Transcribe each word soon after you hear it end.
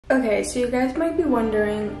Okay, so you guys might be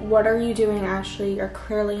wondering, what are you doing, Ashley? You're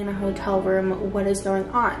clearly in a hotel room. What is going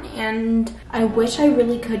on? And I wish I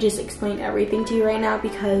really could just explain everything to you right now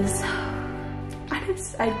because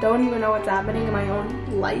I don't even know what's happening in my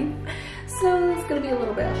own life. So it's gonna be a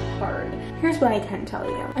little bit hard. Here's what I can tell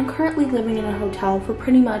you. I'm currently living in a hotel for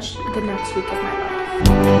pretty much the next week of my life.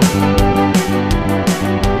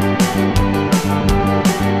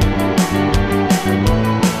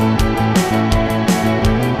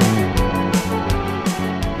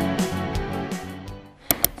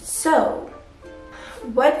 So,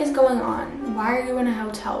 what is going on? Why are you in a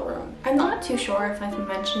hotel room? I'm not too sure if I've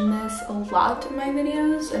mentioned this a lot in my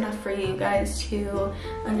videos, enough for you guys to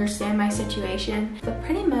understand my situation, but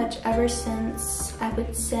pretty much ever since, I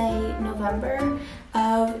would say, November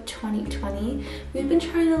of 2020, we've been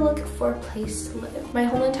trying to look for a place to live. My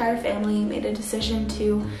whole entire family made a decision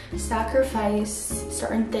to sacrifice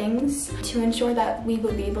certain things to ensure that we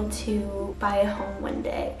would be able to buy a home one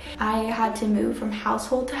day. I had to move from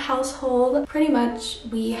household to household. Pretty much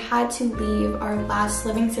we had to leave our last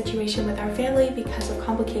living situation with our family because of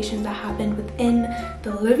complications that happened within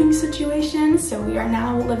the living situation. So we are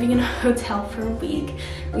now living in a hotel for a week.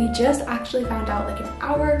 We just actually found out like an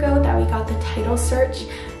hour ago that we got the title search.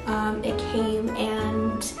 It came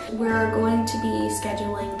and we're going to be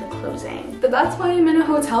scheduling the closing. But that's why I'm in a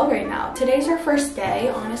hotel right now. Today's our first day.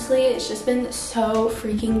 Honestly, it's just been so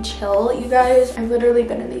freaking chill, you guys. I've literally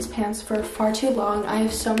been in these pants for far too long. I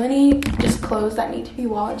have so many just clothes that need to be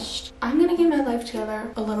washed. I'm gonna get my life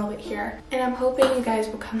together a little bit here. And I'm hoping you guys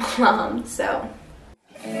will come along, so.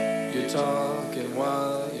 You're talking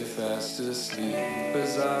while you're fast asleep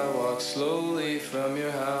as I walk slowly from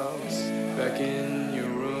your house. Back in your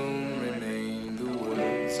room remain the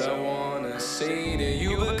words I wanna say to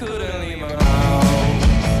you but couldn't leave my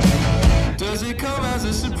house. Does it come as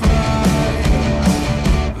a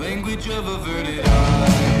surprise? Language of averted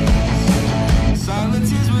eyes.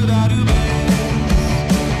 Silence is without a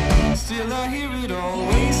bed. Still I hear it all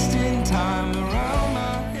wasting time around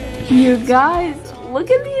my head. You guys, look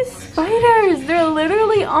at these spiders. They're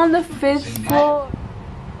literally on the 5th floor.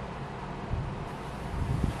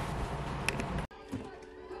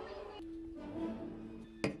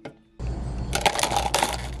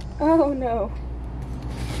 Oh no.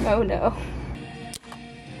 Oh no.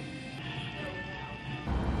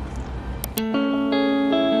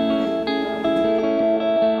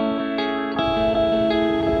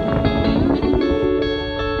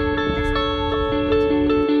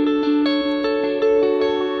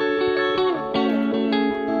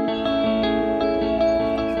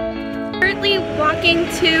 Walking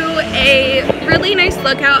to a really nice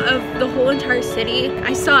lookout of the whole entire city.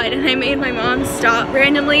 I saw it and I made my mom stop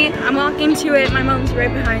randomly. I'm walking to it, my mom's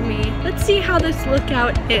right behind me. Let's see how this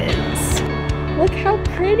lookout is. Look how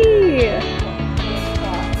pretty!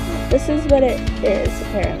 This is what it is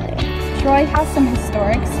apparently. Troy has some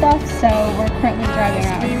historic stuff, so we're currently driving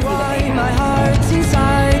around to see what they have. My heart's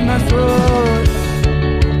inside my throat.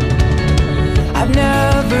 I've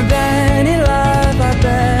never been in love, I've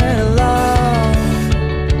been alone.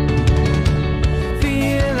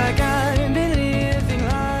 Feel like I've been living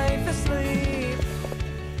life asleep.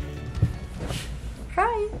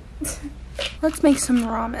 Hi! Let's make some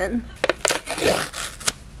ramen.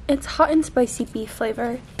 It's hot and spicy beef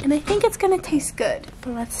flavor, and I think it's gonna taste good.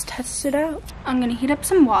 But let's test it out. I'm gonna heat up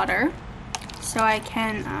some water so I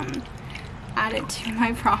can add it to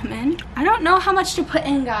my ramen. I don't know how much to put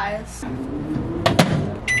in, guys.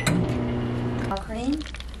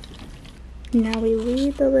 Now we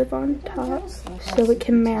leave the lid on top so it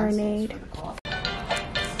can marinate.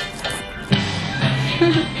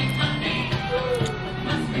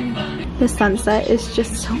 The sunset is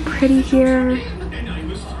just so pretty here.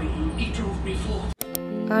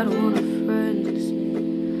 I don't want a friend,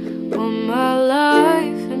 want my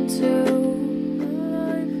life into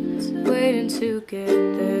waiting to get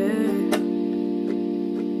there,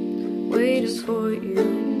 waiting for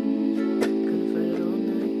you.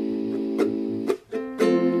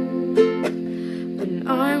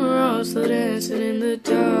 Still dancing in the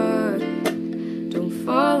dark. Don't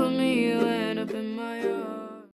follow me.